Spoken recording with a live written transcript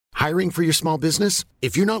Hiring for your small business?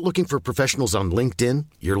 If you're not looking for professionals on LinkedIn,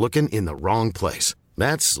 you're looking in the wrong place.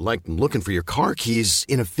 That's like looking for your car keys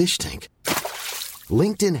in a fish tank.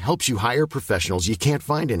 LinkedIn helps you hire professionals you can't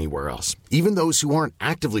find anywhere else, even those who aren't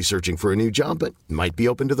actively searching for a new job but might be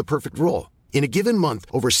open to the perfect role. In a given month,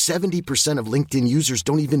 over 70% of LinkedIn users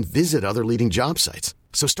don't even visit other leading job sites.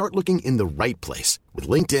 So start looking in the right place. With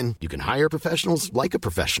LinkedIn, you can hire professionals like a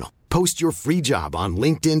professional. Post your free job on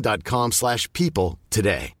linkedin.com/people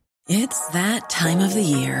today. It's that time of the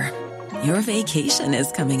year. Your vacation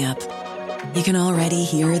is coming up. You can already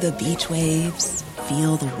hear the beach waves,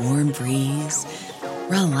 feel the warm breeze,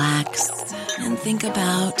 relax, and think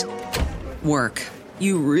about work.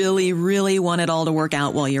 You really, really want it all to work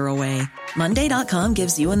out while you're away. Monday.com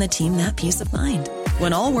gives you and the team that peace of mind.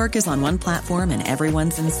 When all work is on one platform and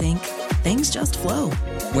everyone's in sync, things just flow.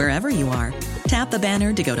 Wherever you are, tap the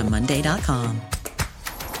banner to go to Monday.com.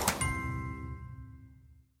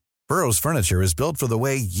 Burrow's furniture is built for the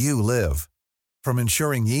way you live. From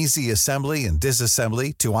ensuring easy assembly and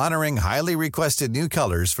disassembly to honoring highly requested new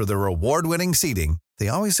colors for their award-winning seating, they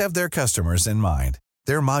always have their customers in mind.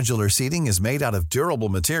 Their modular seating is made out of durable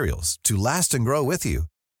materials to last and grow with you.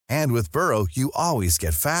 And with Burrow, you always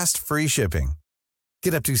get fast, free shipping.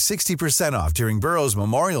 Get up to 60% off during Burrow's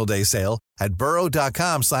Memorial Day sale at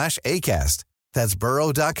burrow.com/ACAST. That's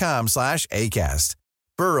burrow.com/ACAST.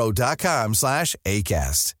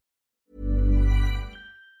 burrow.com/ACAST.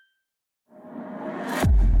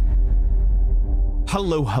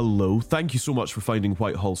 Hello. Thank you so much for finding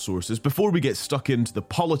Whitehall Sources. Before we get stuck into the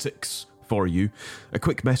politics for you, a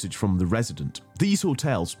quick message from The Resident. These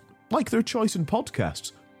hotels, like their choice in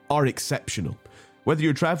podcasts, are exceptional. Whether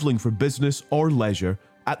you're travelling for business or leisure,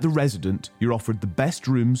 at The Resident, you're offered the best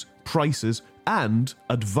rooms, prices, and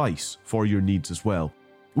advice for your needs as well.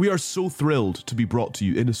 We are so thrilled to be brought to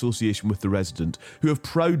you in association with The Resident, who have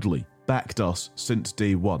proudly backed us since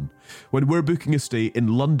day one. When we're booking a stay in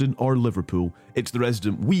London or Liverpool, it's The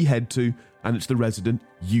Resident we head to, and it's The Resident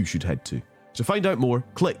you should head to. To find out more,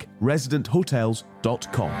 click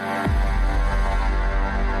residenthotels.com.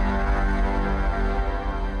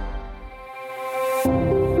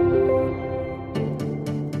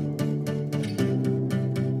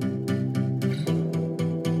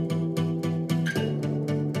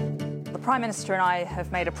 The Prime Minister and I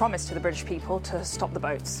have made a promise to the British people to stop the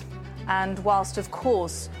boats. And whilst, of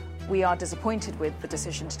course, we are disappointed with the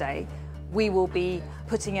decision today, we will be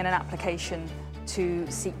putting in an application to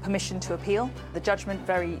seek permission to appeal the judgment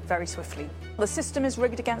very, very swiftly. The system is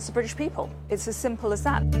rigged against the British people. It's as simple as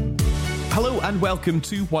that. Hello and welcome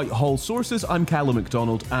to Whitehall Sources. I'm Callum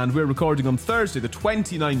MacDonald and we're recording on Thursday, the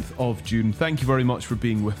 29th of June. Thank you very much for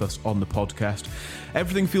being with us on the podcast.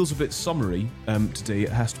 Everything feels a bit summery today,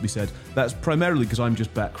 it has to be said. That's primarily because I'm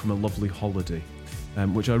just back from a lovely holiday.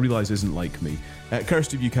 Which I realise isn't like me.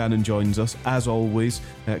 Kirsty Buchanan joins us, as always.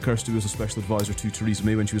 Kirsty was a special advisor to Theresa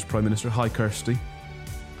May when she was Prime Minister. Hi, Kirsty.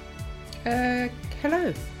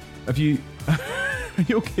 Hello. Have you... Are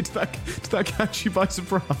you okay? Did that catch you by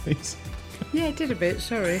surprise? Yeah, it did a bit,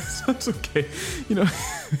 sorry. That's okay. You know,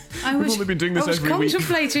 we've only been doing this every week.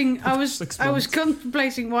 I was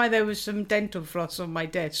contemplating why there was some dental floss on my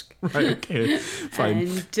desk. Right, okay, fine.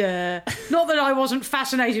 And not that I wasn't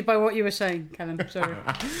fascinated by what you were saying, Callum, sorry.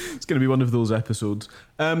 It's going to be one of those episodes.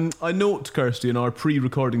 I note, Kirsty, in our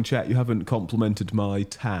pre-recording chat, you haven't complimented my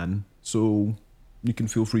tan, so... You can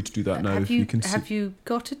feel free to do that now. Have you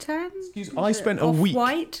got a tan? I spent a week.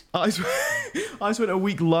 White? I spent a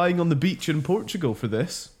week lying on the beach in Portugal for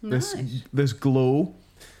this. Nice. This glow.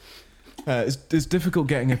 It's difficult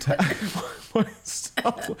getting a tan. It's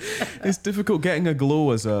difficult getting a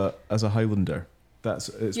glow as a Highlander.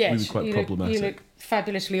 It's really quite problematic. You look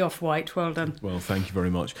fabulously off-white. Well done. Well, thank you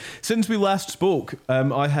very much. Since we last spoke,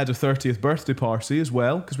 I had a 30th birthday party as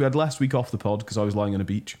well, because we had last week off the pod because I was lying on a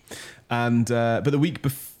beach. And but the week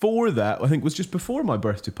before that, I think was just before my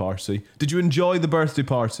birthday party. Did you enjoy the birthday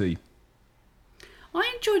party?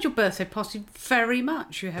 I enjoyed your birthday party very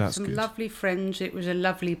much. You had That's some good. Lovely friends. It was a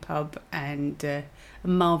lovely pub, and a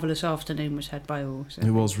marvellous afternoon was had by all. So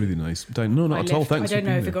It was really nice. No, not at all. Thanks. I don't for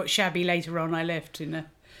know being if it there. got shabby later on. I left in a.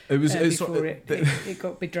 It was before it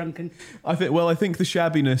got a bit drunken. I think the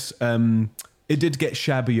shabbiness. It did get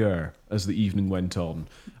shabbier as the evening went on,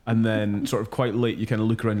 and then sort of quite late, you kind of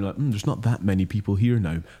look around and you're like, there's not that many people here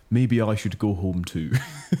now. Maybe I should go home too.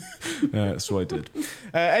 So I did.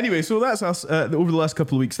 Anyway, so that's us over the last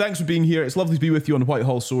couple of weeks. Thanks for being here. It's lovely to be with you on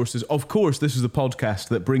Whitehall Sources. Of course, this is the podcast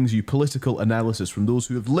that brings you political analysis from those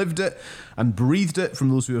who have lived it and breathed it, from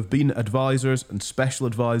those who have been advisors and special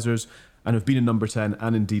advisors and have been in number 10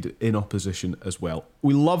 and indeed in opposition as well.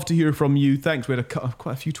 We love to hear from you. Thanks. We had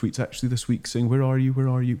quite a few tweets actually this week saying, where are you?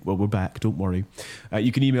 Well, we're back. Don't worry.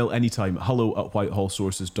 You can email anytime.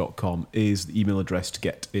 hello@whitehallsources.com is the email address to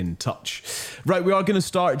get in touch. Right, we are going to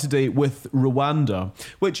start today with Rwanda,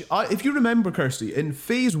 which, if you remember, Kirsty, in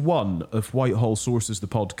phase 1 of Whitehall Sources, the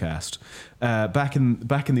podcast, back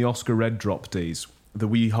in the Oscar Red Drop days, the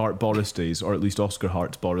We Heart Boris days, or at least Oscar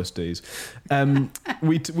Heart Boris days,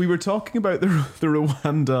 we were talking about the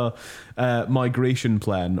Rwanda migration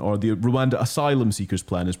plan, or the Rwanda asylum seekers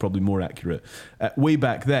plan is probably more accurate, way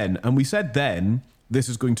back then. And we said then, this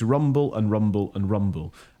is going to rumble and rumble and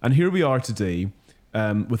rumble. And here we are today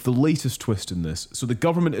with the latest twist in this. So the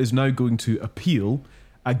government is now going to appeal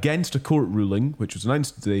against a court ruling, which was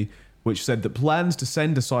announced today, which said that plans to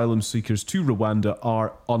send asylum seekers to Rwanda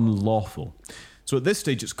are unlawful. So at this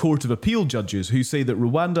stage, it's Court of Appeal judges who say that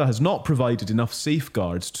Rwanda has not provided enough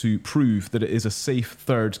safeguards to prove that it is a safe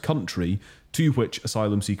third country to which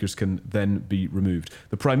asylum seekers can then be removed.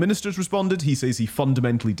 The Prime Minister's responded. He says he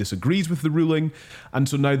fundamentally disagrees with the ruling, and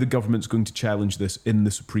so now the government's going to challenge this in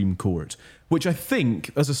the Supreme Court, which I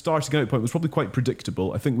think, as a starting out point, was probably quite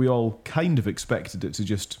predictable. I think we all kind of expected it to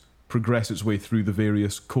just progress its way through the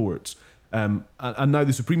various courts. And now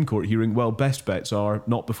the Supreme Court hearing, well, best bets are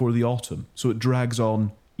not before the autumn. So it drags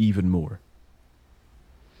on even more.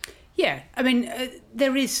 Yeah, I mean,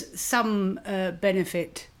 there is some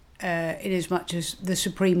benefit in as much as the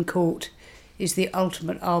Supreme Court is the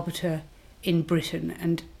ultimate arbiter in Britain.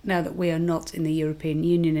 And now that we are not in the European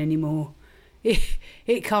Union anymore,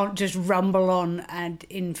 it can't just rumble on ad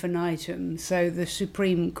infinitum. So the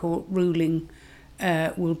Supreme Court ruling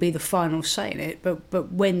will be the final say in it,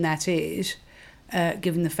 but when that is,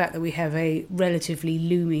 given the fact that we have a relatively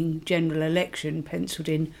looming general election penciled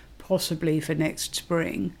in possibly for next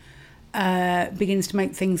spring, begins to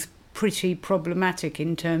make things pretty problematic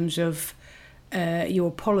in terms of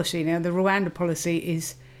your policy. Now, the Rwanda policy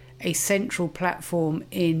is a central platform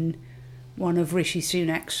in one of Rishi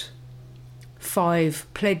Sunak's 5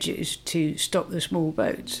 pledges to stop the small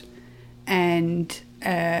boats, and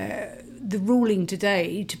the ruling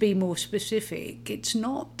today, to be more specific, it's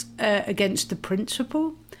not against the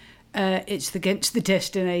principle, it's against the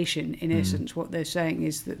destination. In essence, what they're saying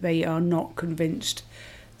is that they are not convinced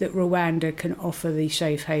that Rwanda can offer the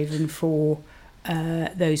safe haven for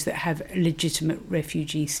those that have legitimate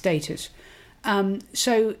refugee status.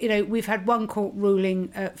 So, we've had one court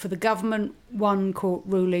ruling for the government, one court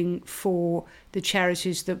ruling for the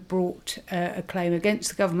charities that brought a claim against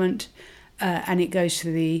the government, and it goes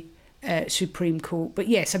to the Supreme Court. But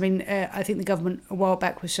yes, I mean, I think the government a while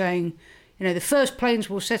back was saying, the first planes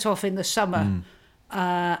will set off in the summer.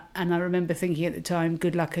 And I remember thinking at the time,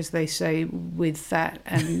 good luck, as they say, with that.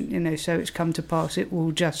 And, so it's come to pass. It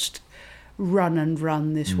will just run and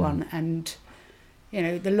run, this one. And,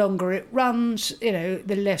 the longer it runs,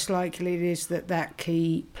 the less likely it is that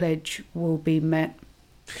key pledge will be met.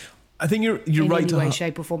 I think you're right. In any way,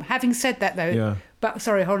 shape or form. Having said that, though,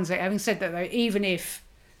 hold on a second. Having said that, though, even if,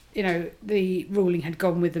 the ruling had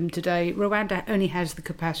gone with them today, Rwanda only has the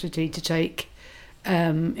capacity to take,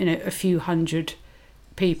 a few hundred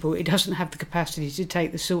people. It doesn't have the capacity to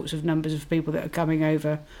take the sorts of numbers of people that are coming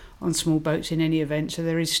over on small boats in any event. So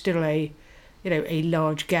there is still a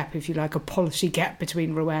large gap, if you like, a policy gap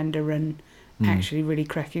between Rwanda and actually really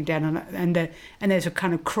cracking down on it. And there's a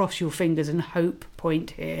kind of cross your fingers and hope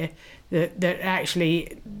point here that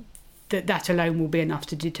actually that alone will be enough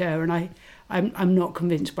to deter. And I'm not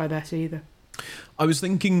convinced by that either. I was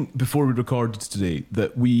thinking before we recorded today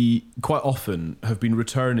that we quite often have been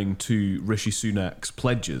returning to Rishi Sunak's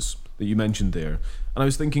pledges that you mentioned there, and I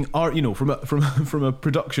was thinking, from a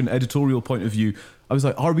production editorial point of view, I was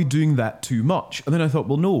like, are we doing that too much? And then I thought,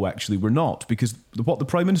 well, no, actually, we're not, because what the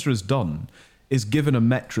Prime Minister has done is given a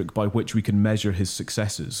metric by which we can measure his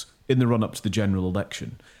successes in the run-up to the general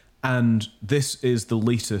election, and this is the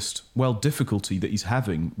latest, difficulty that he's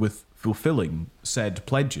having with fulfilling said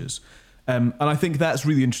pledges. And I think that's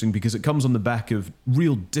really interesting because it comes on the back of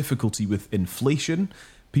real difficulty with inflation,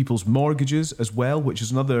 people's mortgages as well, which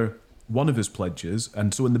is another one of his pledges.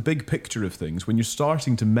 And so in the big picture of things, when you're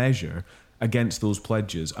starting to measure against those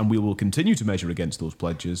pledges, and we will continue to measure against those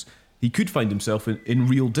pledges, he could find himself in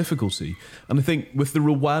real difficulty. And I think with the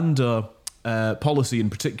Rwanda policy in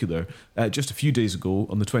particular, just a few days ago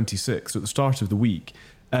on the 26th, at the start of the week,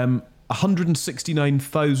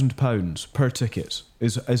 £169,000 per ticket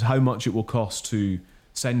is how much it will cost to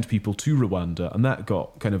send people to Rwanda, and that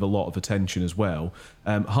got kind of a lot of attention as well,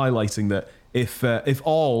 highlighting that if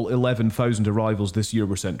all 11,000 arrivals this year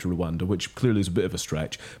were sent to Rwanda, which clearly is a bit of a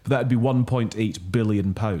stretch, but that'd be £1.8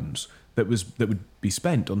 billion that would be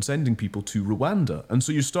spent on sending people to Rwanda. And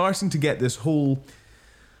so you're starting to get this whole,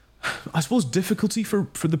 I suppose, difficulty for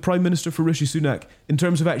the Prime Minister, for Rishi Sunak, in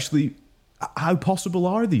terms of actually how possible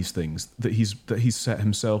are these things that he's set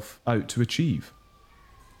himself out to achieve.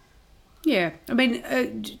 Yeah, I mean,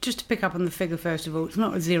 just to pick up on the figure first of all, it's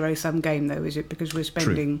not a zero-sum game though, is it? Because we're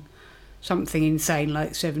spending something insane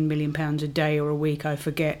like £7 million a day or a week, I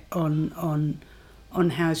forget, on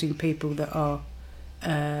housing people that are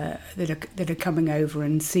coming over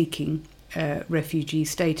and seeking refugee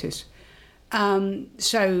status.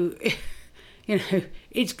 So, you know,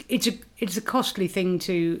 it's a costly thing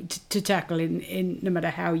to tackle in no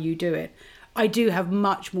matter how you do it. I do have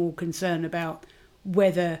much more concern about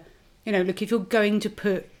whether, you know, look, if you're going to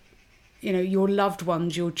put, you know, your loved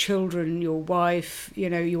ones, your children, your wife, you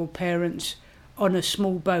know, your parents on a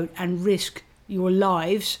small boat and risk your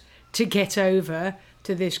lives to get over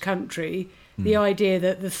to this country, the idea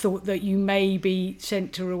that the thought that you may be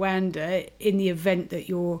sent to Rwanda in the event that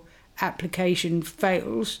your application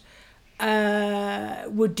fails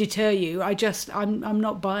would deter you. I'm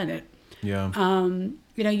not buying it. Yeah.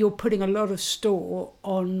 You know, you're putting a lot of store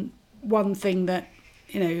on one thing that,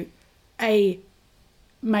 you know,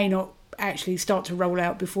 may not actually start to roll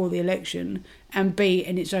out before the election, and B,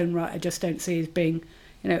 in its own right, I just don't see as being,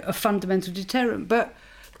 you know, a fundamental deterrent. But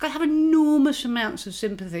I have enormous amounts of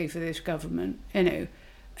sympathy for this government. You know,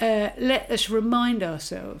 let us remind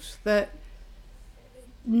ourselves that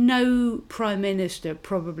no Prime Minister,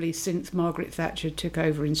 probably since Margaret Thatcher took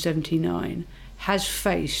over in 1979, has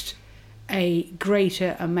faced a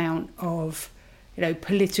greater amount of, you know,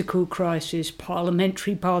 political crisis,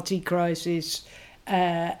 parliamentary party crisis,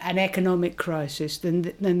 an economic crisis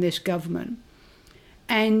than this government.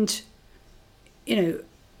 And, you know,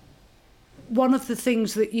 one of the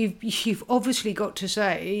things that you've obviously got to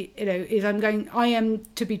say, you know, is I am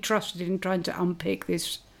to be trusted in trying to unpick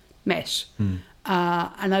this mess. And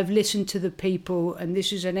I've listened to the people, and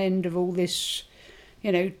this is an end of all this,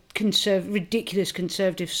 you know, ridiculous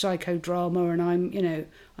conservative psychodrama, and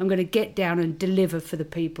I'm going to get down and deliver for the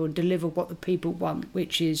people, deliver what the people want,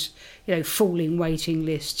 which is, you know, falling waiting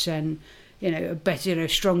lists and, you know, a better, you know,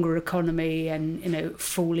 stronger economy and, you know,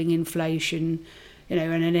 falling inflation, you know,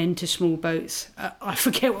 and an end to small boats. I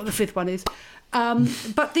forget what the fifth one is.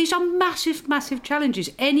 But these are massive, massive challenges.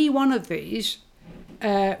 Any one of these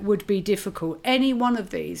would be difficult. Any one of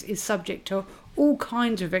these is subject to all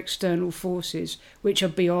kinds of external forces which are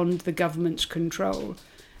beyond the government's control.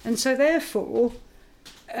 And so therefore,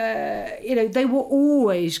 you know, they were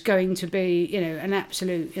always going to be, you know, an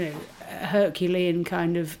absolute, you know, Herculean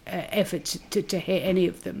kind of effort to hit any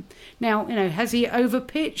of them. Now, you know, has he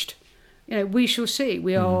overpitched? You know, we shall see.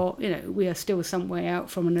 We are, you know, we are still some way out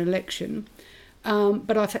from an election.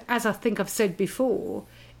 But as I think I've said before,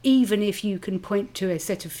 even if you can point to a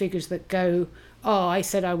set of figures that go, oh, I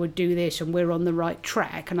said I would do this and we're on the right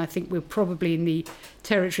track, and I think we're probably in the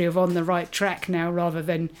territory of on the right track now rather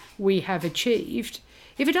than we have achieved,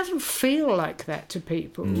 if it doesn't feel like that to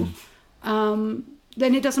people, then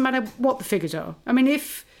it doesn't matter what the figures are. I mean,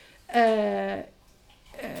 if, you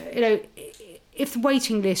know, if the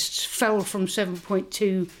waiting lists fell from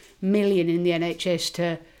 7.2 million in the NHS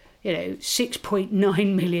to, you know,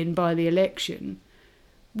 6.9 million by the election,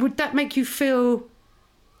 would that make you feel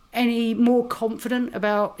any more confident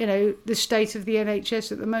about, you know, the state of the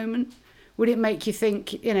NHS at the moment? Would it make you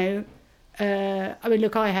think, you know, I mean,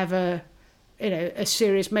 look, I have a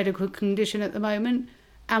serious medical condition at the moment.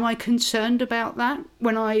 Am I concerned about that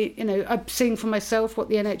when I'm seeing for myself what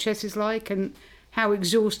the NHS is like and how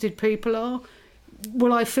exhausted people are?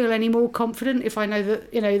 Will I feel any more confident if I know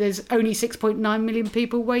that, you know, there's only 6.9 million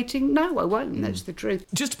people waiting? No, I won't. That's the truth.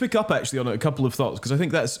 Just to pick up actually on a couple of thoughts, because I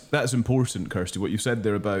think that's important, Kirsty, what you said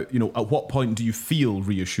there about, you know, at what point do you feel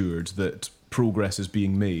reassured that progress is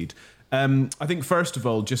being made? I think, first of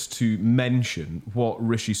all, just to mention what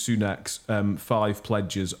Rishi Sunak's 5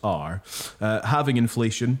 pledges are. Having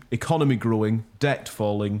inflation, economy growing, debt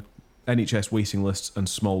falling, NHS waiting lists and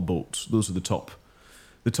small boats. Those are the top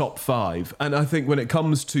 5. And I think when it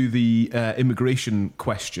comes to the immigration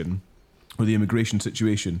question or the immigration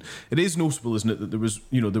situation, it is notable, isn't it, that there was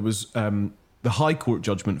the High Court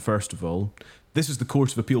judgment, first of all. This is the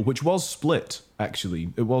Court of Appeal, which was split, actually.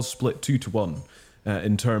 It was split 2-1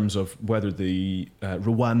 in terms of whether the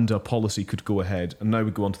Rwanda policy could go ahead. And now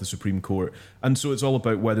we go on to the Supreme Court. And so it's all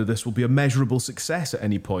about whether this will be a measurable success at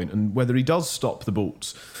any point and whether he does stop the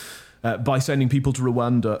boats by sending people to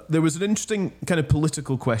Rwanda. There was an interesting kind of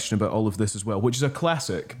political question about all of this as well, which is a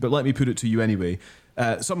classic, but let me put it to you anyway.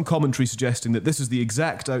 Some commentary suggesting that this is the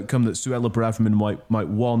exact outcome that Suella Braverman might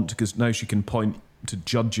want, because now she can point to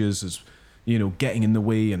judges as, getting in the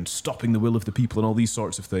way and stopping the will of the people and all these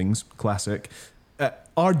sorts of things. Classic.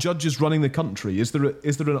 Are judges running the country? Is there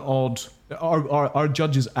an odd? Are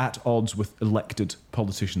judges at odds with elected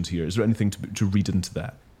politicians here? Is there anything to read into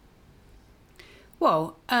that?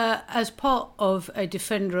 Well, as part of a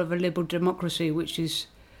defender of a liberal democracy, which is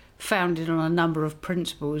founded on a number of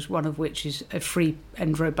principles, one of which is a free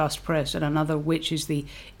and robust press, and another which is the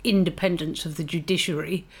independence of the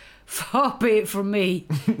judiciary, far be it from me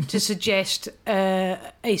to suggest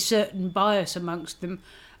a certain bias amongst them.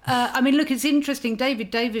 Look, it's interesting.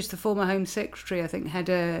 David Davis, the former Home Secretary, I think, had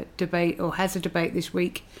a debate, or has a debate this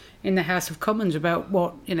week in the House of Commons about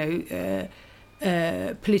what,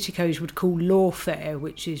 politicos would call lawfare,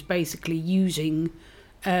 which is basically using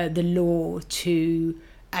the law to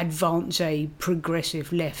advance a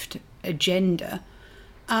progressive left agenda.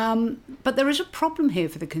 But there is a problem here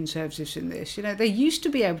for the Conservatives in this. They used to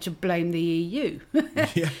be able to blame the EU.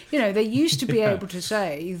 Yeah. They used to be able to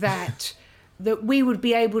say that we would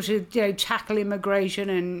be able to tackle immigration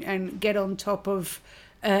and get on top of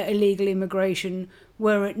illegal immigration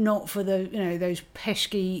were it not for the those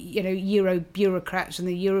pesky Euro bureaucrats and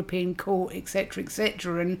the European Court,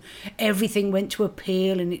 etc., and everything went to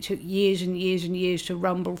appeal and it took years and years and years to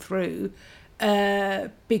rumble through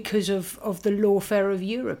because of the lawfare of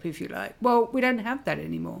Europe, if you like. Well, we don't have that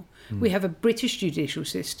anymore. We have a British judicial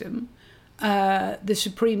system. The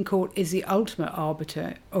Supreme Court is the ultimate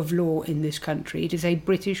arbiter of law in this country. It is a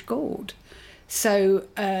British court. So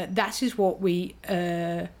that is what we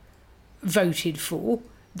voted for.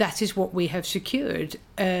 That is what we have secured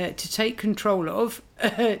to take control of,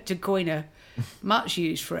 to coin a much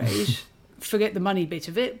used phrase, forget the money bit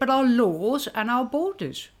of it, but our laws and our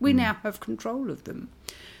borders. We now have control of them.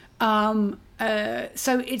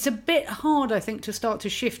 So it's a bit hard, I think, to start to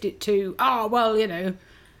shift it to,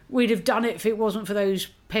 we'd have done it if it wasn't for those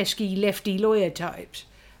pesky lefty lawyer types.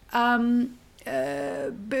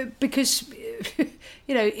 Because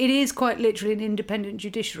it is quite literally an independent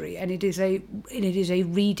judiciary, and it is a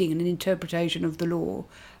reading and an interpretation of the law.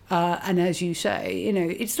 And as you say,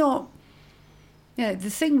 it's not. The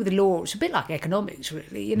thing with the law, it's a bit like economics,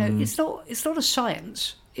 really. It's not a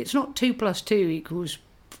science. It's not 2 + 2 =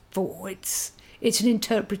 4. It's an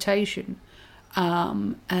interpretation,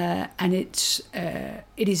 and it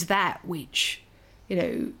is that which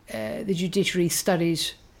the judiciary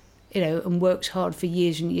studies. And works hard for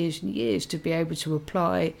years and years and years to be able to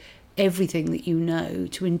apply everything that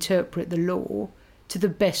to interpret the law to the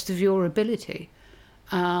best of your ability.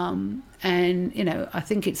 And, I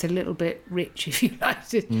think it's a little bit rich, if you like,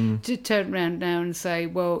 to turn around now and say,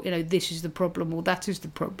 well, this is the problem or that is the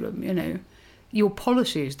problem. Your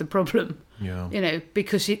policy is the problem,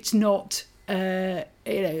 because it's not,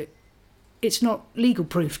 it's not legal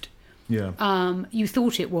proofed. Yeah. You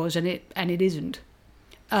thought it was, and it isn't.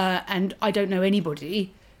 And I don't know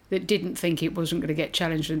anybody that didn't think it wasn't going to get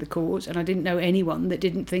challenged in the courts, and I didn't know anyone that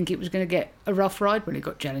didn't think it was going to get a rough ride when it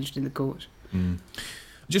got challenged in the courts. I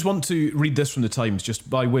just want to read this from the Times, just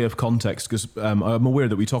by way of context, because I'm aware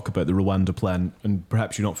that we talk about the Rwanda plan, and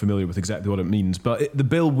perhaps you're not familiar with exactly what it means, but the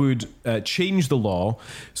bill would change the law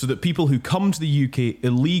so that people who come to the UK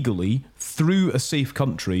illegally through a safe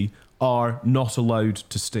country are not allowed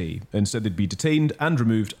to stay. Instead, they'd be detained and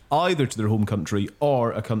removed either to their home country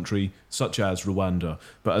or a country such as Rwanda.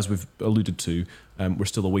 But as we've alluded to, we're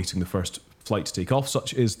still awaiting the first flight to take off.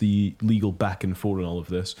 Such is the legal back and forth in all of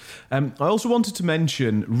this. I also wanted to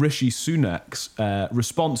mention Rishi Sunak's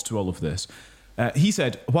response to all of this. He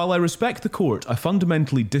said, "While I respect the court, I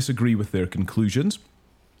fundamentally disagree with their conclusions.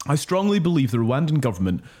 I strongly believe the Rwandan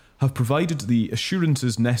government have provided the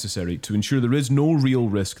assurances necessary to ensure there is no real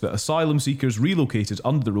risk that asylum seekers relocated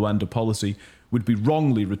under the Rwanda policy would be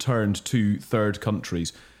wrongly returned to third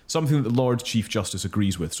countries," something that the Lord Chief Justice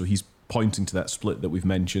agrees with. So he's pointing to that split that we've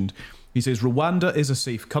mentioned. He says Rwanda is a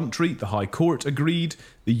safe country. The High Court agreed.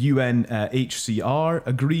 The UNHCR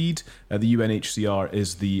agreed. The UNHCR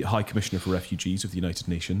is the High Commissioner for Refugees of the United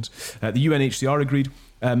Nations. The UNHCR agreed.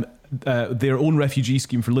 Their own refugee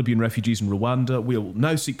scheme for Libyan refugees in Rwanda will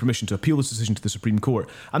now seek permission to appeal this decision to the Supreme Court.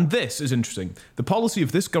 And this is interesting. The policy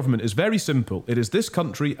of this government is very simple. It is this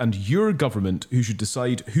country and your government who should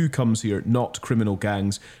decide who comes here, not criminal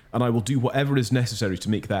gangs. And I will do whatever is necessary to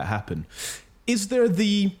make that happen. Is there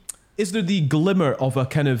the glimmer of a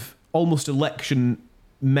kind of almost election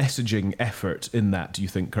messaging effort in that, do you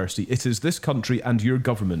think, Kirsty? It is this country and your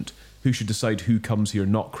government who should decide who comes here,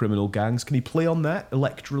 not criminal gangs. Can he play on that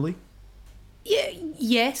electorally? Yeah,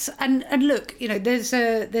 yes, and look, there's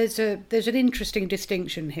an interesting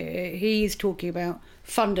distinction here. He is talking about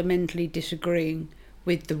fundamentally disagreeing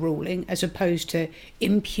with the ruling, as opposed to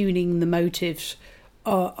impugning the motives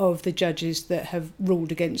of the judges that have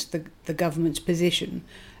ruled against the government's position.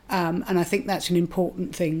 And I think that's an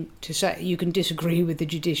important thing to say. You can disagree with the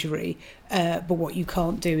judiciary, but what you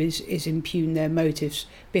can't do is impugn their motives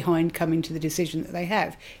behind coming to the decision that they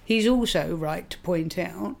have. He's also right to point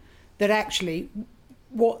out that actually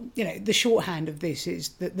the shorthand of this is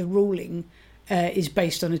that the ruling is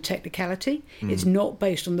based on a technicality. It's not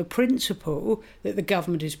based on the principle that the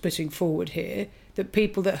government is putting forward here, that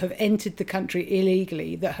people that have entered the country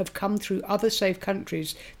illegally, that have come through other safe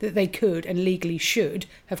countries that they could and legally should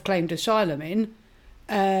have claimed asylum in,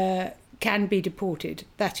 can be deported.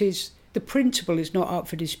 That is, the principle is not up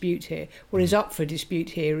for dispute here. What is up for dispute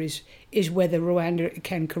here is whether Rwanda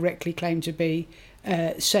can correctly claim to be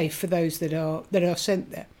safe for those that are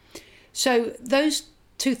sent there. So those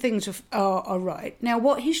two things are right. Now,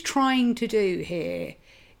 what he's trying to do here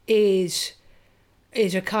is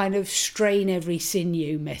a kind of strain every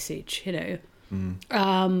sinew message, he's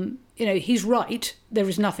right. There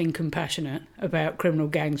is nothing compassionate about criminal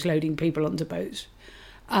gangs loading people onto boats.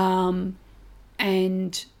 And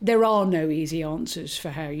there are no easy answers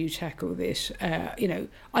for how you tackle this.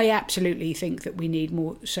 I absolutely think that we need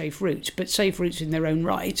more safe routes, but safe routes in their own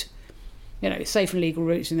right, safe and legal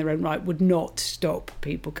routes in their own right would not stop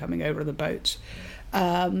people coming over the boats.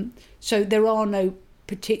 So there are no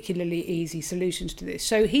particularly easy solutions to this.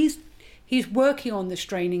 So he's working on the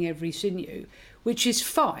straining every sinew, which is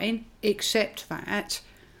fine, except that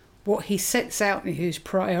what he sets out in his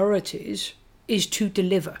priorities is to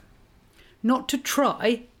deliver. Not to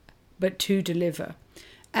try, but to deliver.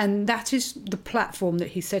 And that is the platform that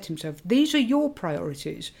he set himself. These are your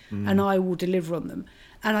priorities, and I will deliver on them.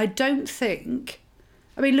 And I don't think...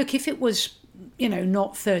 I mean, look, if it was,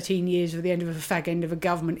 not 13 years of the end of a fag end of a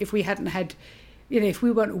government, if we hadn't had... if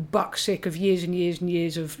we weren't all buck sick of years and years and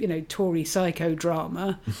years of, Tory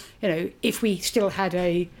psychodrama, if we still had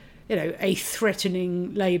a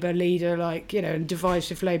threatening Labour leader and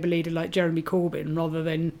divisive Labour leader like Jeremy Corbyn rather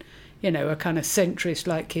than, a kind of centrist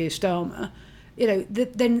like Keir Starmer,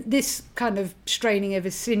 then this kind of straining of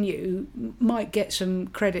a sinew might get some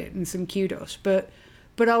credit and some kudos. But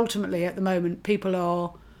ultimately, at the moment, people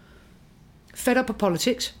are fed up of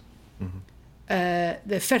politics.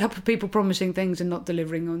 They're fed up of people promising things and not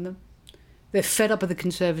delivering on them. They're fed up of the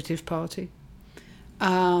Conservative Party.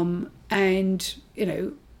 And,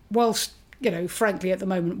 whilst, frankly, at the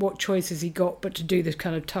moment, what choice has he got but to do this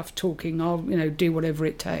kind of tough talking, I'll, do whatever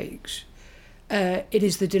it takes. It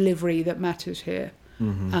is the delivery that matters here.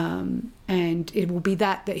 And it will be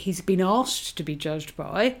that he's been asked to be judged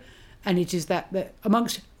by. And it is that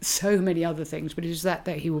amongst so many other things, but it is that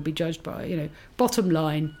he will be judged by. Bottom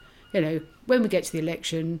line, when we get to the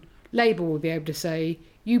election, Labour will be able to say,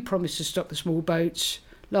 you promised to stop the small boats.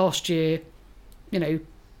 Last year,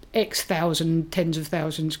 X thousand, tens of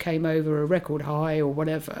thousands came over, a record high or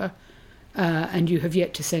whatever, and you have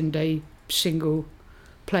yet to send a single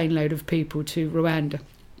plane load of people to Rwanda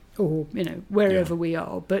or, wherever we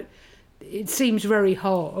are. But it seems very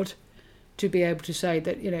hard to be able to say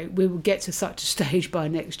that, we will get to such a stage by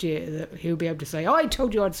next year that he'll be able to say, I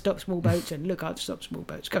told you I'd stop small boats, and look, I've stopped small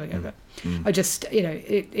boats coming over. I just,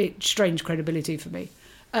 it strains credibility for me.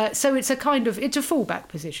 So it's a fallback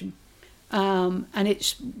position. And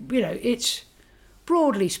it's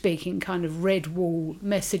broadly speaking kind of red wall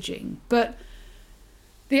messaging. But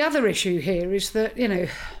the other issue here is that,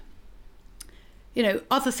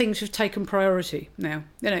 other things have taken priority now,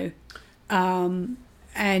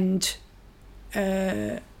 and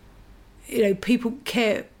people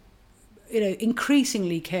care,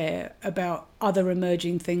 increasingly care about other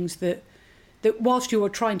emerging things that whilst you are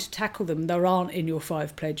trying to tackle them, there aren't in your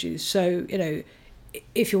 5 pledges. So,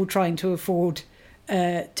 if you're trying to afford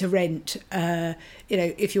to rent,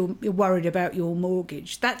 if you're worried about your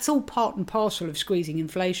mortgage, that's all part and parcel of squeezing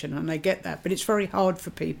inflation, and I get that. But it's very hard for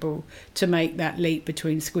people to make that leap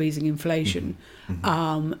between squeezing inflation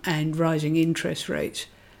and rising interest rates.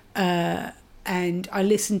 And I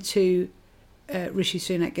listened to Rishi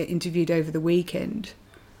Sunak get interviewed over the weekend,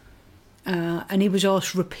 and he was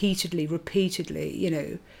asked repeatedly,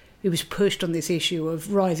 he was pushed on this issue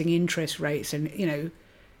of rising interest rates, and,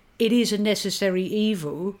 it is a necessary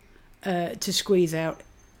evil to squeeze out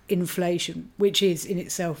inflation, which is in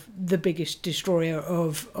itself the biggest destroyer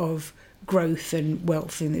of growth and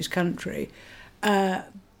wealth in this country.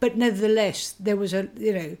 But nevertheless, there was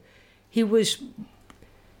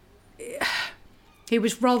he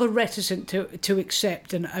was rather reticent to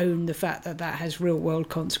accept and own the fact that has real world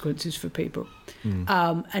consequences for people.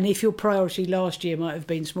 And if your priority last year might have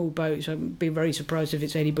been small boats, I'd be very surprised if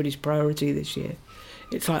it's anybody's priority this year.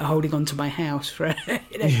 it's like holding on to my house for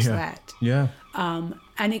it's that. Yeah.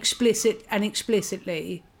 And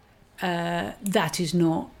explicitly, that is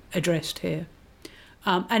not addressed here.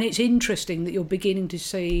 And it's interesting that you're beginning to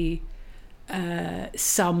see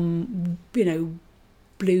some,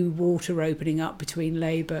 blue water opening up between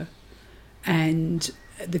Labour and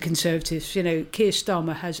the Conservatives. Keir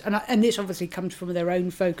Starmer has, and this obviously comes from their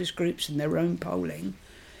own focus groups and their own polling.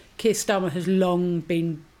 Keir Starmer has long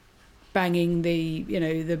been banging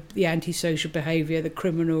the antisocial behaviour, the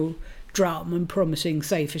criminal drum, and promising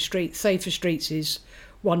safer streets. Safer streets is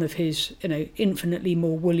one of his, infinitely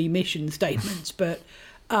more woolly mission statements, but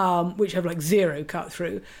which have zero cut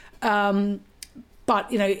through.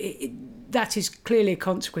 But that is clearly a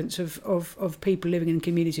consequence of people living in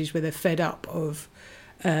communities where they're fed up of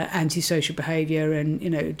antisocial behaviour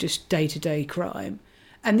and just day-to-day crime.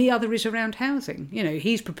 And the other is around housing.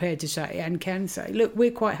 He's prepared to say and can say, look,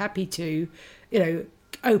 we're quite happy to,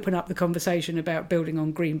 open up the conversation about building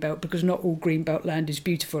on Greenbelt, because not all Greenbelt land is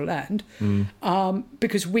beautiful land,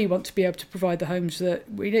 because we want to be able to provide the homes that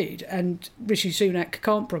we need. And Rishi Sunak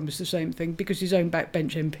can't promise the same thing because his own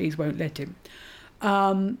backbench MPs won't let him.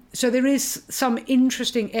 So there is some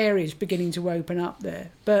interesting areas beginning to open up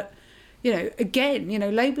there. But, again,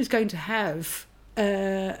 Labour's going to have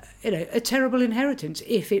a terrible inheritance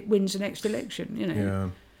if it wins the next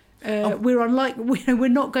election. We're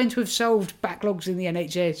not going to have solved backlogs in the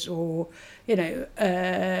NHS or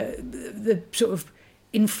the sort of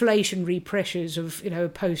inflationary pressures of a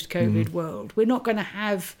post-COVID world. We're not going to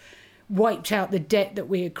have wiped out the debt that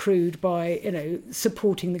we accrued by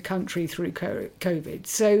supporting the country through COVID.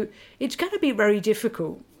 So it's going to be very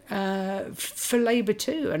difficult for Labour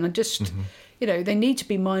too, and I just. They need to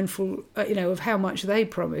be mindful, of how much they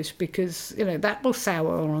promise, because, that will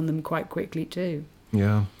sour on them quite quickly too.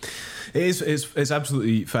 Yeah, it's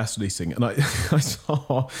absolutely fascinating. And I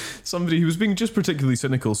saw somebody who was being just particularly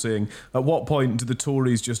cynical saying, at what point do the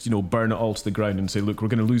Tories just, burn it all to the ground and say, look, we're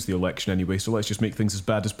going to lose the election anyway, so let's just make things as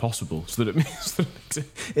bad as possible so that it makes it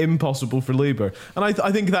impossible for Labour. And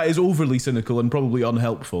I think that is overly cynical and probably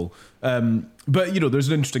unhelpful. But, there's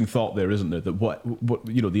an interesting thought there, isn't there, that what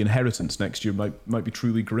the inheritance next year might be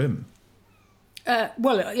truly grim. I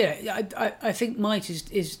think might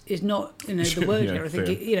is not the word here. I think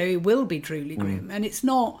it will be truly grim, and it's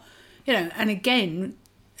not, and again,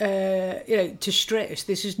 to stress,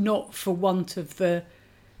 this is not for want of the,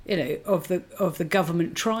 of the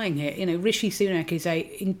government trying here. Rishi Sunak is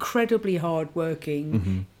a incredibly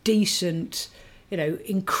hardworking, decent,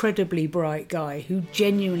 incredibly bright guy who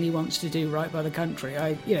genuinely wants to do right by the country.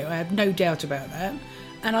 I have no doubt about that.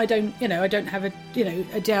 And I don't have a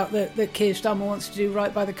doubt that Keir Starmer wants to do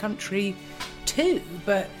right by the country too.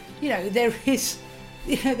 But there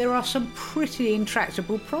are some pretty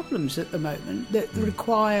intractable problems at the moment that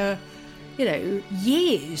require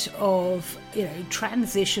years of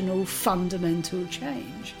transitional fundamental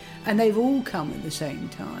change, and they've all come at the same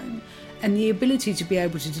time. And the ability to be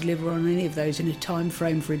able to deliver on any of those in a time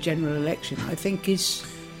frame for a general election, I think, is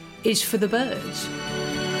for the birds.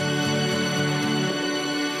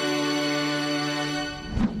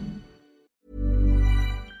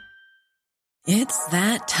 It's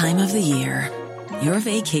that time of the year. Your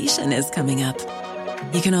vacation is coming up.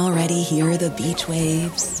 You can already hear the beach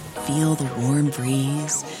waves, feel the warm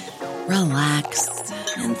breeze, relax,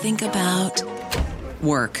 and think about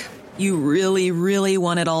work. You really, really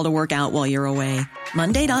want it all to work out while you're away.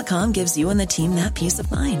 Monday.com gives you and the team that peace of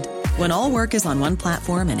mind. When all work is on one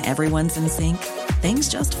platform and everyone's in sync, things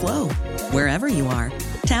just flow. Wherever you are,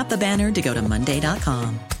 tap the banner to go to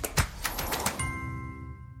Monday.com.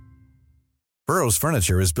 Burrow's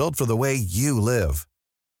furniture is built for the way you live.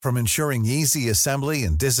 From ensuring easy assembly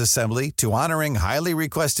and disassembly to honoring highly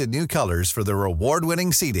requested new colors for their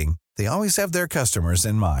award-winning seating, they always have their customers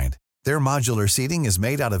in mind. Their modular seating is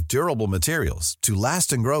made out of durable materials to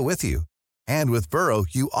last and grow with you. And with Burrow,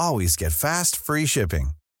 you always get fast, free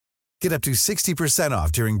shipping. Get up to 60%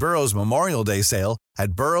 off during Burrow's Memorial Day sale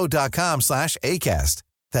at burrow.com/ACAST.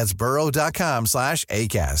 That's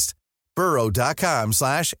burrow.com/ACAST.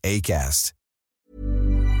 burrow.com/ACAST.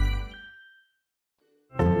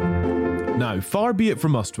 Now, far be it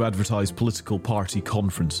from us to advertise political party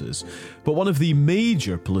conferences, but one of the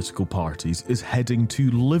major political parties is heading to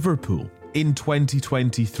Liverpool in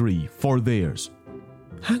 2023 for theirs.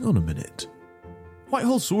 Hang on a minute.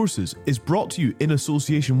 Whitehall Sources is brought to you in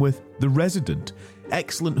association with The Resident,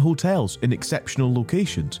 excellent hotels in exceptional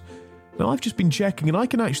locations. Now, I've just been checking and I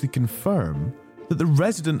can actually confirm that The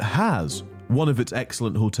Resident has one of its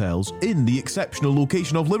excellent hotels in the exceptional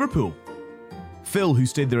location of Liverpool. Phil, who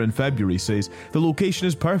stayed there in February, says the location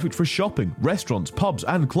is perfect for shopping, restaurants, pubs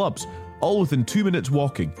and clubs, all within 2 minutes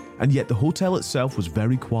walking, and yet the hotel itself was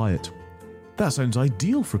very quiet. That sounds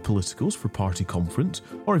ideal for politicals, for party conference,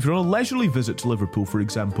 or if you're on a leisurely visit to Liverpool, for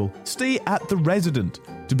example, stay at the Resident.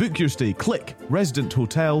 To book your stay, click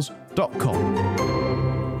residenthotels.com.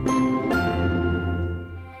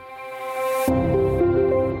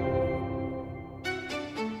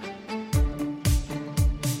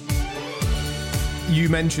 You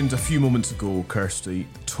mentioned a few moments ago, Kirsty,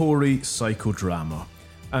 Tory psychodrama.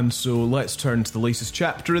 And so let's turn to the latest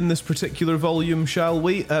chapter in this particular volume, shall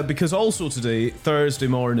we? Because also today, Thursday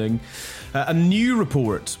morning, a new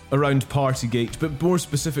report around Partygate, but more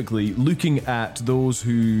specifically looking at those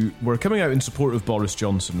who were coming out in support of Boris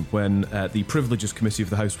Johnson when the Privileges Committee of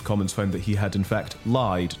the House of Commons found that he had in fact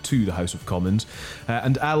lied to the House of Commons,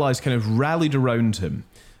 and allies kind of rallied around him.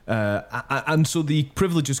 And so the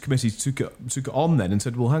Privileges Committee took it on then and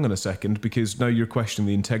said, well, hang on a second, because now you're questioning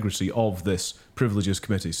the integrity of this Privileges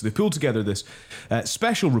Committee. So they pulled together this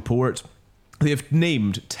special report. They have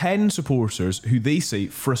named 10 supporters who they say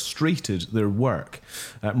frustrated their work.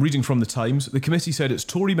 Reading from the Times, the committee said its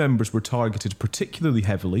Tory members were targeted particularly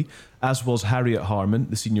heavily, as was Harriet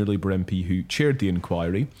Harman, the senior Labour MP who chaired the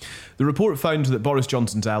inquiry. The report found that Boris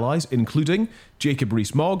Johnson's allies, including Jacob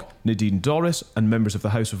Rees-Mogg, Nadine Dorries and members of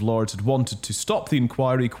the House of Lords, had wanted to stop the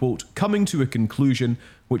inquiry, quote, coming to a conclusion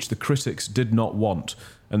which the critics did not want.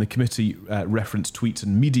 And the committee referenced tweets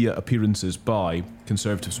and media appearances by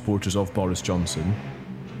Conservative supporters of Boris Johnson.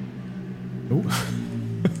 Oh.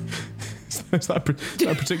 Is that a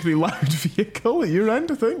particularly loud vehicle at your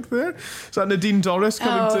end, I think, there? Is that Nadine Dorries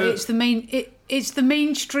coming to... It's the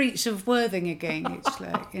main streets of Worthing again. It's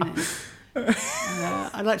like, you know...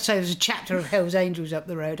 I'd like to say there's a chapter of Hell's Angels up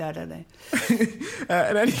the road, I don't know.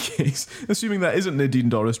 In any case, assuming that isn't Nadine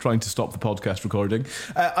Dorries trying to stop the podcast recording,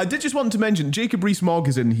 I did just want to mention Jacob Rees-Mogg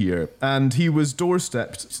is in here, and he was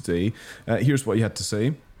doorstepped today. Here's what he had to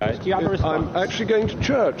say. I'm actually going to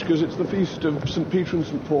church because it's the feast of St. Peter and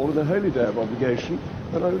St. Paul and a holy day of obligation,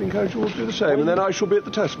 and I would encourage you all to do the same. And then I shall be at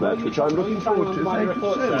the test match, which I'm looking forward to. Thank you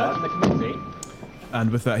so much. And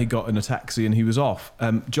with that, he got in a taxi and he was off.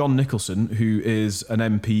 John Nicholson, who is an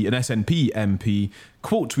MP, an SNP MP,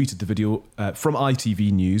 quote-tweeted the video from ITV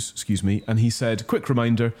News, and he said, quick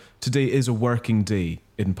reminder, today is a working day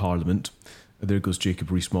in Parliament. There goes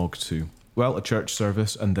Jacob Rees-Mogg to, well, a church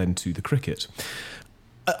service and then to the cricket.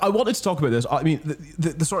 I wanted to talk about this. I mean,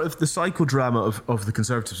 the sort of the psychodrama of the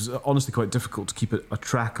Conservatives is honestly quite difficult to keep a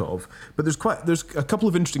track of. But there's a couple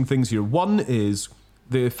of interesting things here. One is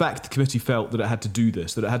the fact the committee felt that it had to do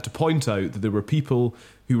this, that it had to point out that there were people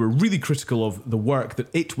who were really critical of the work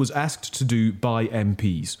that it was asked to do by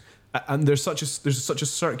MPs. And there's such a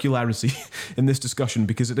circularity in this discussion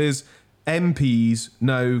because it is MPs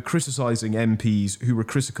now criticising MPs who were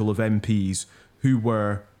critical of MPs who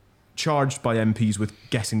were charged by MPs with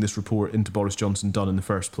getting this report into Boris Johnson done in the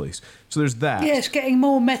first place. So there's that. Yeah, it's getting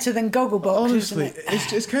more meta than Gogglebox, honestly, isn't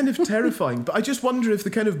it? it's kind of terrifying. But I just wonder if the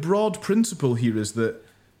kind of broad principle here is that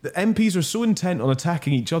the MPs are so intent on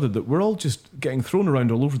attacking each other that we're all just getting thrown around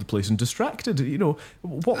all over the place and distracted. You know,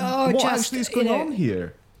 what actually is going on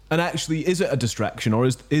here? And actually, is it a distraction or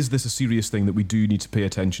is this a serious thing that we do need to pay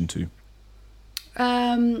attention to?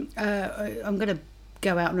 I'm going to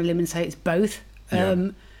go out on a limb and say it's both.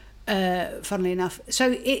 Yeah. Funnily enough,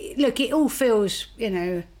 so it all feels,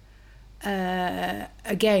 again,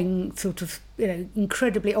 sort of,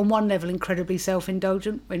 incredibly, on one level, incredibly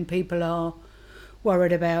self-indulgent when people are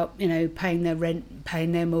worried about, paying their rent,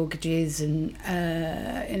 paying their mortgages, and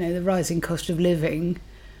the rising cost of living,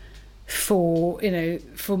 for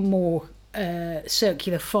more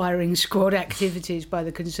circular firing squad activities by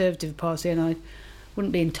the Conservative Party, and I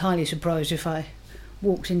wouldn't be entirely surprised if I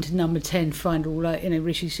walked into number 10, find all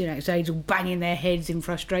Rishi Sunak's aides all banging their heads in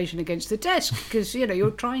frustration against the desk because you're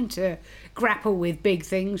trying to grapple with big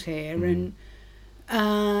things here, and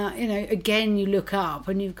again you look up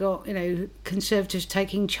and you've got Conservatives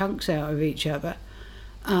taking chunks out of each other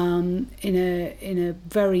in a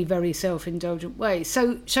very, very self-indulgent way.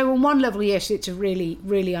 So on one level, yes, it's a really,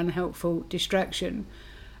 really unhelpful distraction.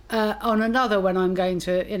 On another, when I'm going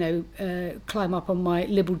to, climb up on my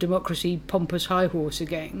liberal democracy pompous high horse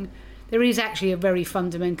again, there is actually a very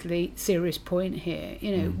fundamentally serious point here.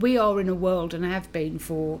 We are in a world, and have been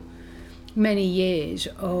for many years,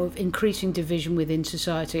 of increasing division within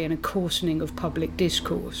society and a coarsening of public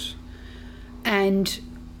discourse. And,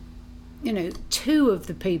 two of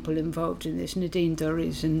the people involved in this, Nadine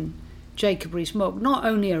Dorries and Jacob Rees-Mogg, not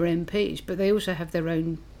only are MPs, but they also have their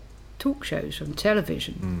own talk shows on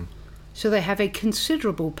television. So they have a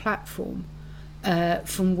considerable platform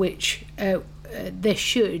from which there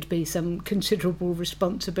should be some considerable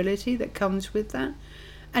responsibility that comes with that.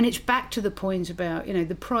 And it's back to the point about,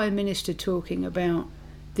 the Prime Minister talking about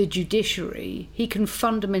the judiciary. He can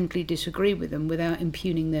fundamentally disagree with them without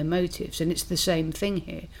impugning their motives, and it's the same thing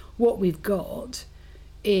here. What we've got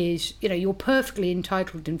is, you're perfectly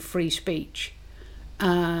entitled in free speech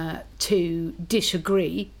to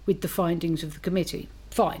disagree with the findings of the committee.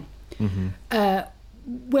 Fine. Mm-hmm.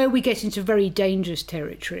 Where we get into very dangerous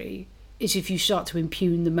territory is if you start to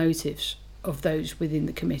impugn the motives of those within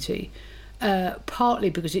the committee, partly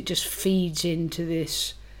because it just feeds into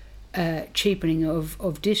this cheapening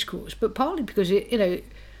of discourse, but partly because it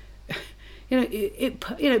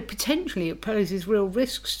potentially it poses real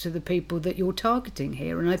risks to the people that you're targeting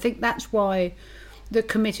here. And I think that's why the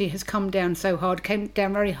committee has came down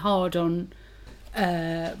very hard on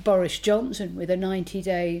Boris Johnson with a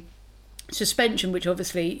 90-day suspension, which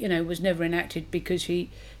obviously was never enacted because he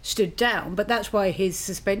stood down. But that's why his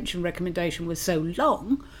suspension recommendation was so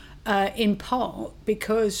long, in part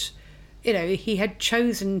because he had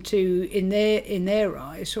chosen to, in their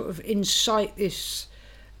eyes, sort of incite this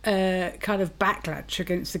kind of backlash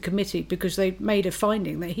against the committee because they made a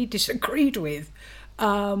finding that he disagreed with.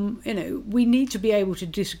 We need to be able to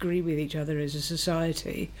disagree with each other as a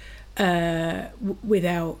society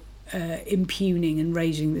without impugning and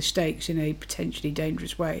raising the stakes in a potentially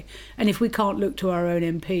dangerous way. And if we can't look to our own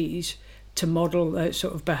MPs to model that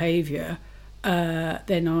sort of behaviour,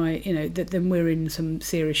 then we're in some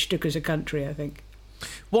serious shtick as a country, I think.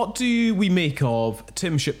 What do we make of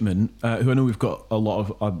Tim Shipman, who I know we've got a lot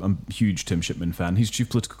of... I'm a huge Tim Shipman fan. He's chief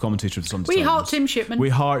political commentator of the Sunday Times. We heart Tim Shipman. We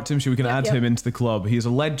can add him into the club. He is a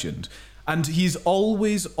legend. And he's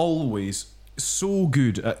always so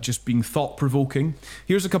good at just being thought-provoking.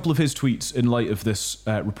 Here's a couple of his tweets in light of this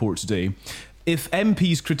report today. If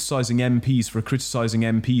MPs criticising MPs for criticising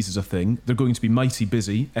MPs is a thing, they're going to be mighty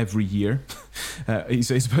busy every year. He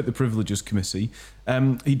says about the Privileges Committee.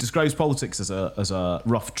 He describes politics as a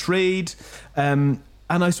rough trade. And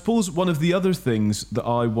I suppose one of the other things that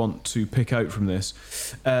I want to pick out from this,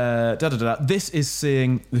 this is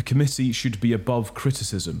saying the committee should be above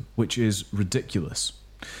criticism, which is ridiculous.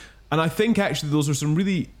 And I think actually those are some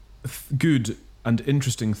really good and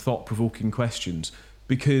interesting thought-provoking questions,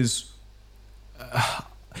 because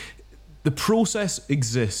the process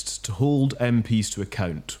exists to hold MPs to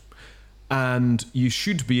account, and you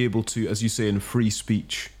should be able to, as you say, in free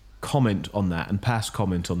speech, comment on that and pass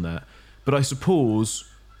comment on that. But I suppose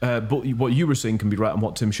but what you were saying can be right, and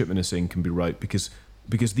what Tim Shipman is saying can be right, because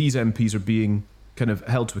these MPs are being kind of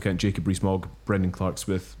held to account. Jacob Rees-Mogg, Brendan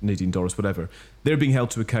Clark-Smith, Nadine Dorris, whatever. They're being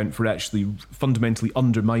held to account for actually fundamentally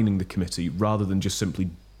undermining the committee rather than just simply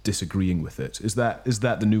disagreeing with it. Is that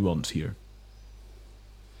the nuance here?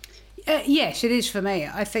 Yes, it is for me.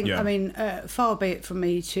 I think, yeah. Far be it from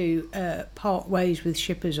me to part ways with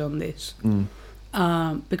Shippers on this.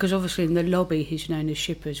 Because obviously in the lobby he's known as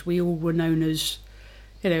Shippers. We all were known as,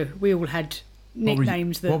 we all had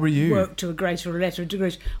nicknames that worked to a greater or lesser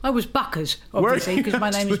degree. I was Buckers, obviously, because my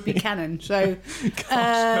name is Buchanan. So, so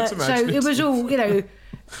it was all,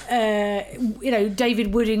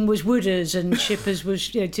 David Wooding was Wooders, and Shippers was,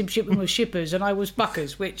 Tim Shipman was Shippers, and I was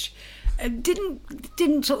Buckers, which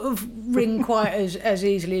didn't sort of ring quite as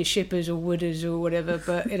easily as Shippers or Wooders or whatever,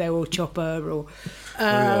 but or Chopper or.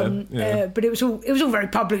 But it was all very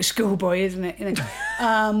public schoolboy, isn't it?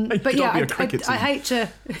 But yeah, I hate to.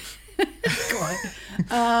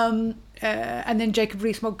 And then Jacob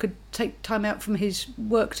Rees-Mogg could take time out from his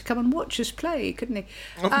work to come and watch us play, couldn't he?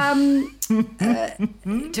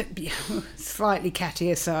 Slightly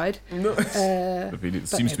catty aside. It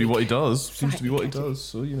seems to be what he does.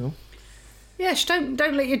 So, Yes, don't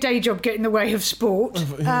let your day job get in the way of sport.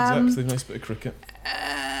 Exactly, nice bit of cricket.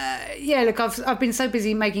 Look, I've been so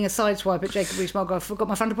busy making a sideswipe at Jacob Rees-Mogg, I forgot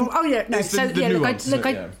my front of. Oh yeah, no.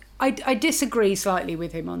 I disagree slightly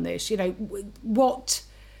with him on this. What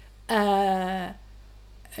they're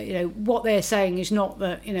saying is not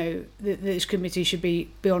that that this committee should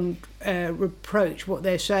be beyond reproach. What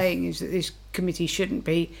they're saying is that this committee shouldn't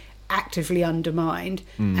be actively undermined,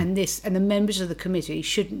 and the members of the committee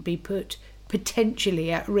shouldn't be put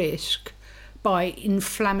potentially at risk by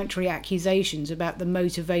inflammatory accusations about the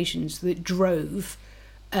motivations that drove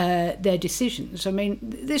their decisions. I mean,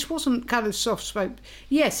 this wasn't kind of soft spoke.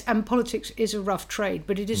 Yes, and politics is a rough trade,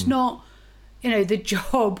 but it is not, the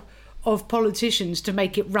job of politicians to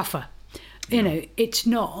make it rougher. It's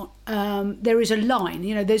not. There is a line.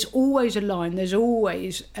 There's always a line. There's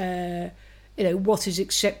always what is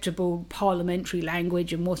acceptable parliamentary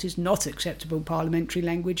language and what is not acceptable parliamentary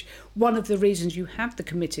language. One of the reasons you have the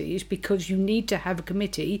committee is because you need to have a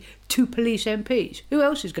committee to police MPs. Who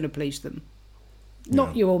else is going to police them?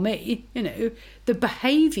 Not you or me. The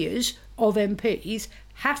behaviours of MPs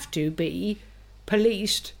have to be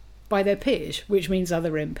policed by their peers, which means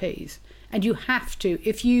other MPs. And you have to,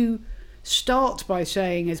 if you start by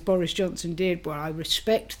saying, as Boris Johnson did, well, I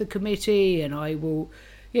respect the committee and I will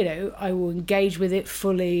engage with it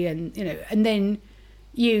fully, and then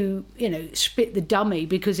you spit the dummy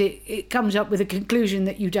because it comes up with a conclusion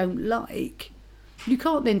that you don't like. You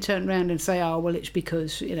can't then turn around and say, oh, well, it's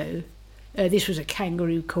because, this was a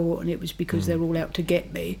kangaroo court and it was because they're all out to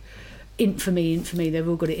get me. Infamy, they've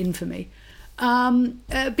all got it in for me.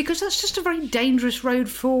 Because that's just a very dangerous road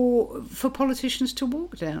for politicians to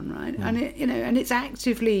walk down, right? And it's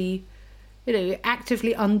actively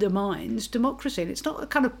undermines democracy. And it's not a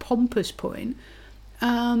kind of pompous point,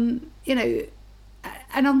 and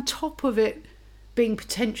on top of it being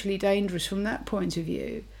potentially dangerous from that point of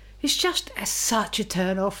view, it's just such a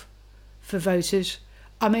turn-off for voters.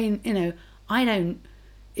 I mean,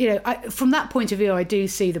 from that point of view, I do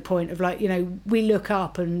see the point of we look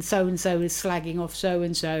up and so-and-so is slagging off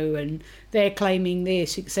so-and-so and they're claiming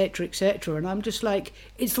this, etc., etc. And I'm just like,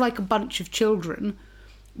 it's like a bunch of children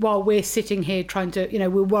while we're sitting here trying to,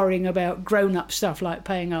 we're worrying about grown-up stuff like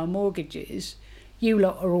paying our mortgages. You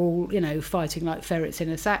lot are all, fighting like ferrets in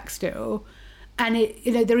a sack still. And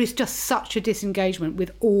there is just such a disengagement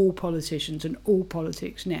with all politicians and all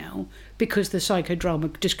politics now because the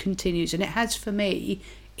psychodrama just continues. And it has, for me,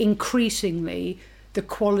 increasingly the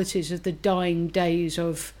qualities of the dying days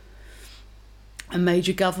of a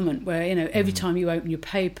major government where, every time you open your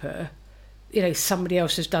paper, somebody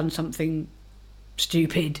else has done something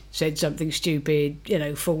stupid, said something stupid,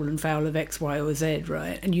 fallen foul of X, Y or Z,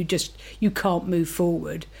 right? And you can't move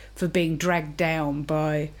forward for being dragged down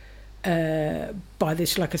by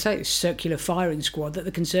this, like I say, circular firing squad that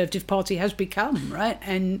the Conservative Party has become, right?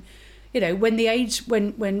 And when the aides,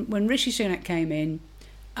 when Rishi Sunak came in,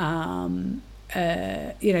 the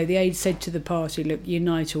aides said to the party, look,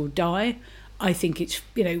 unite or die. I think it's,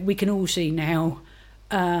 we can all see now,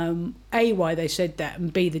 A, why they said that,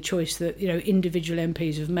 and B, the choice that, individual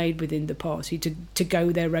MPs have made within the party to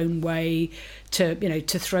go their own way, to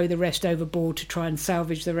throw the rest overboard, to try and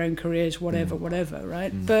salvage their own careers, whatever,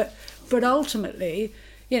 right? But ultimately,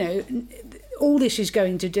 all this is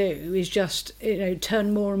going to do is just,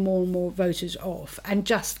 turn more and more and more voters off and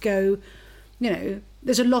just go,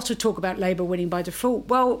 there's a lot of talk about Labour winning by default.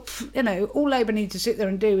 Well, all Labour need to sit there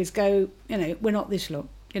and do is go, we're not this lot.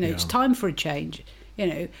 It's time for a change.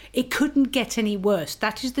 It couldn't get any worse.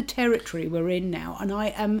 That is the territory we're in now. And I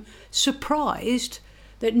am surprised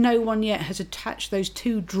that no one yet has attached those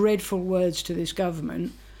two dreadful words to this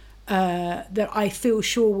government that I feel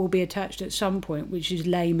sure will be attached at some point, which is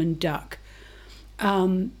lame and duck.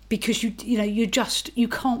 Because you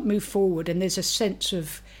can't move forward, and there's a sense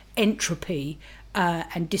of entropy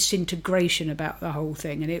and disintegration about the whole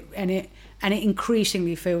thing, and it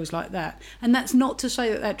increasingly feels like that. And that's not to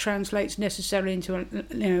say that translates necessarily into a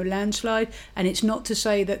landslide, and it's not to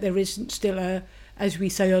say that there isn't still a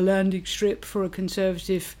landing strip for a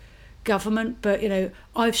Conservative government. But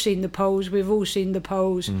I've seen the polls, we've all seen the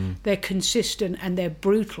polls. They're consistent and they're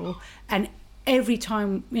brutal, and every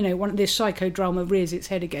time one of this psychodrama rears its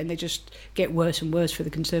head again, they just get worse and worse for the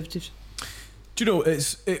Conservatives. Do you know,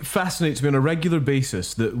 it fascinates me on a regular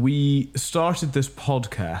basis that we started this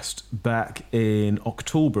podcast back in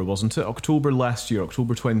October, wasn't it? October last year,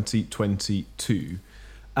 October 2022.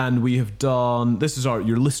 And we have done,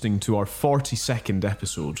 you're listening to our 42nd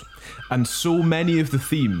episode. And so many of the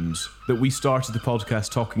themes that we started the podcast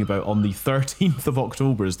talking about on the 13th of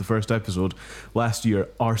October as the first episode last year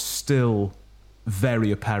are still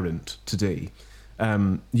very apparent today.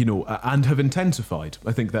 And have intensified.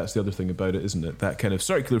 I think that's the other thing about it, isn't it? That kind of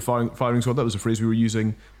circular firing squad, that was a phrase we were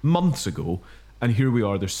using months ago, and here we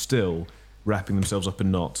are, they're still wrapping themselves up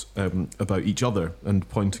in knots about each other and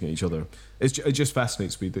pointing at each other. It just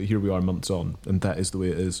fascinates me that here we are months on, and that is the way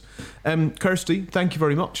it is. Kirsty, thank you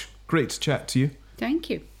very much. Great to chat to you.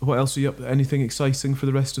 Thank you. What else are you up to? Anything exciting for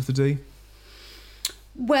the rest of the day?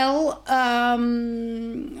 Well,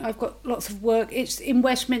 I've got lots of work. It's in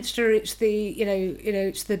Westminster. It's the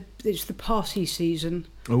it's the party season.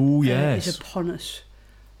 Oh yes, is upon us.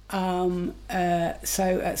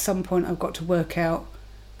 So at some point I've got to work out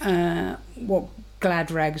what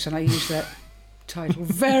glad rags, and I use that title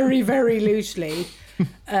very, very loosely,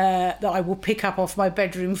 that I will pick up off my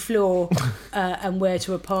bedroom floor and wear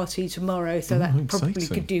to a party tomorrow. So that probably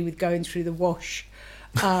could do with going through the wash.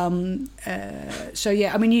 So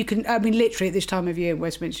yeah, I mean, literally at this time of year in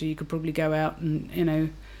Westminster, you could probably go out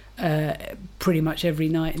and pretty much every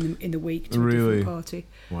night in the week to a different party.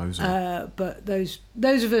 But those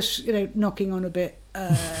of us knocking on a bit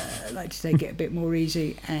like to take it a bit more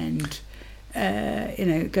easy and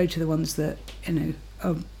go to the ones that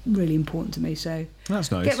are really important to me. So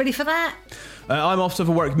that's nice. Get ready for that. I'm off to have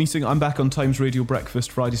a work meeting. I'm back on Times Radio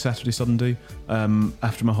breakfast Friday, Saturday, Sunday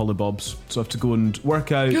after my hollybobs. So I have to go and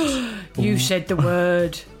work out. You said the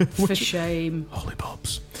word. For shame.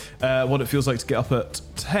 Hollybobs. What it feels like to get up at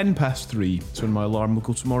 3:10. So when my alarm will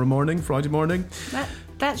go tomorrow morning, Friday morning.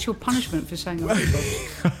 That's your punishment for saying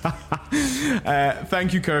hollybobs.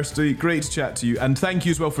 Thank you, Kirsty. Great to chat to you. And thank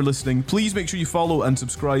you as well for listening. Please make sure you follow and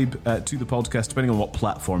subscribe to the podcast, depending on what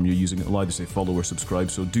platform you're using. It'll either say follow or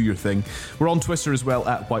subscribe, so do your thing. We're on Twitter as well,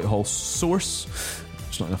 at Whitehall Source.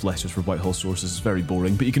 There's not enough letters for Whitehall Sources. It's very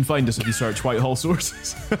boring, but you can find us if you search Whitehall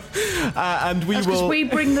Sources. And we will. Because we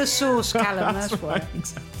bring the source, Callum. That's why. Right,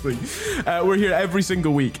 exactly. We're here every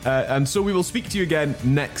single week, and so we will speak to you again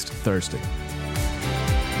next Thursday.